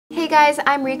guys,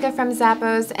 I'm Rika from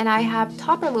Zappos and I have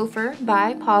Topper Loafer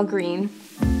by Paul Green.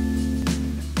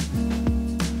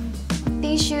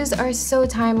 These shoes are so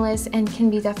timeless and can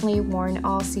be definitely worn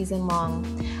all season long.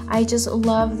 I just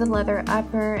love the leather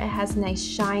upper. It has a nice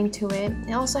shine to it.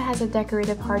 It also has a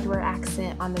decorative hardware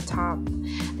accent on the top.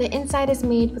 The inside is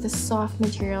made with a soft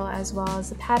material as well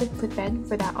as a padded footbed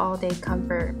for that all-day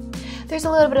comfort. There's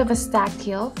a little bit of a stacked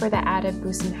heel for the added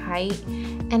boost in height,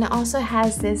 and it also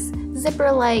has this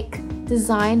zipper-like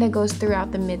design that goes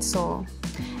throughout the midsole,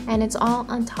 and it's all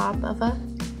on top of a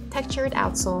textured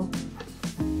outsole.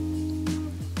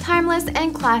 Timeless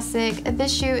and classic,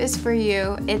 this shoe is for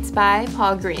you. It's by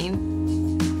Paul Green.